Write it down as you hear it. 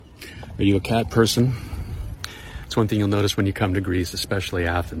Are you a cat person? It's one thing you'll notice when you come to Greece, especially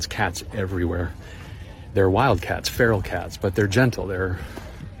Athens. Cats everywhere. They're wild cats, feral cats, but they're gentle. They're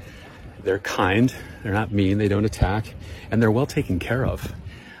kind. They're not mean. They don't attack. And they're well taken care of.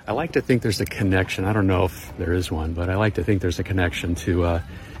 I like to think there's a connection. I don't know if there is one, but I like to think there's a connection to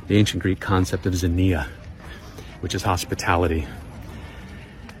the ancient Greek concept of Xenia, which is hospitality.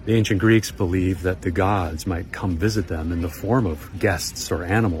 The ancient Greeks believed that the gods might come visit them in the form of guests or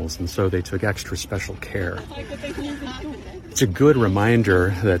animals, and so they took extra special care. It's a good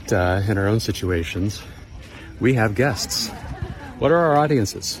reminder that in our own situations, we have guests. What are our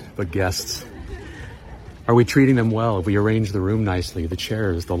audiences but guests? Are we treating them well? Have we arranged the room nicely, the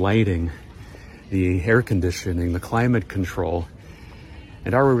chairs, the lighting, the air conditioning, the climate control?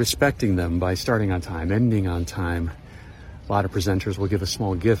 And are we respecting them by starting on time, ending on time? A lot of presenters will give a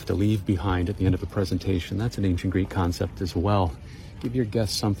small gift to leave behind at the end of a presentation. That's an ancient Greek concept as well. Give your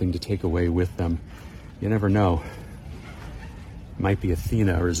guests something to take away with them. You never know. It might be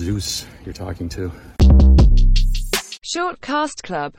Athena or Zeus you're talking to. Short Cast Club